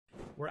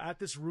We're at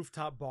this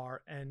rooftop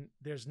bar and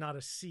there's not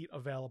a seat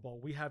available.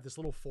 We have this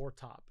little four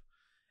top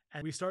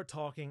and we start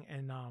talking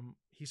and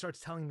he starts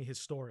telling me his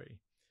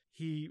story.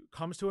 He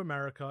comes to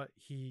America.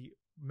 He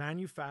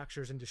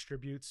manufactures and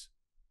distributes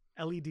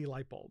LED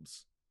light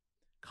bulbs.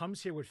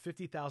 Comes here with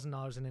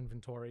 $50,000 in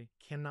inventory.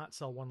 Cannot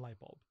sell one light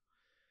bulb.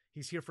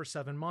 He's here for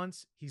 7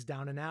 months. He's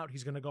down and out.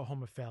 He's going to go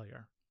home a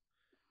failure.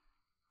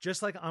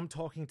 Just like I'm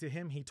talking to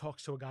him, he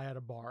talks to a guy at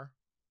a bar.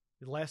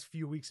 The last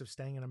few weeks of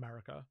staying in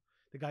America,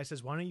 the guy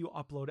says, why don't you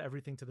upload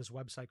everything to this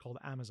website called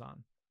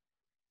Amazon?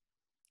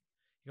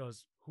 He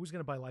goes, who's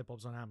going to buy light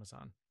bulbs on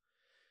Amazon?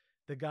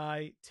 The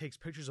guy takes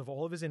pictures of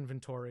all of his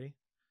inventory,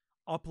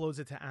 uploads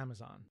it to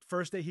Amazon.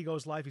 First day he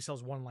goes live, he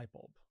sells one light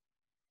bulb.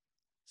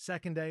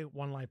 Second day,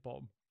 one light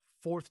bulb.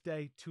 Fourth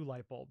day, 2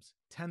 light bulbs.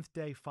 10th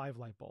day, 5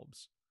 light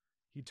bulbs.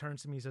 He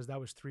turns to me, he says, that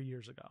was 3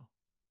 years ago.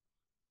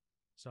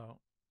 So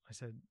I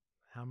said,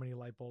 how many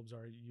light bulbs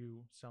are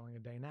you selling a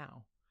day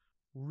now?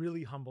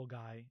 Really humble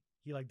guy.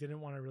 He didn't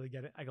want to really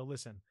get it. I go,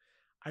 listen,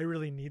 I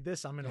really need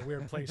this. I'm in a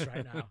weird place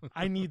right now.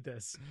 I need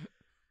this.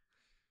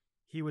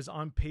 He was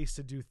on pace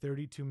to do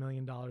 $32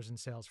 million in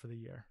sales for the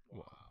year.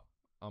 Wow.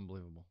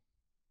 Unbelievable.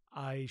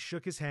 I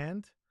shook his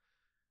hand.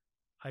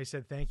 I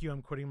said, thank you.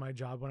 I'm quitting my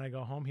job when I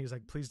go home. He was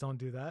like, please don't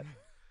do that.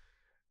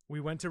 We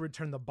went to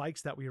return the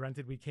bikes that we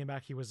rented. We came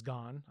back. He was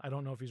gone. I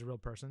don't know if he's a real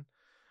person.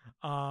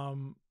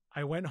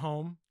 I went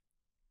home,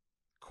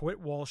 quit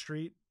Wall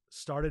Street,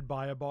 started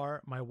Buy a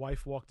Bar. My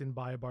wife walked in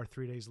Buy a Bar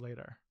 3 days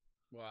later.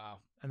 Wow.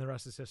 And the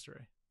rest is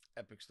history.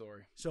 Epic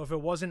story. So if it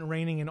wasn't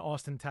raining in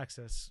Austin,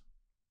 Texas,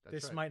 That's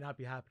this right. might not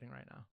be happening right now.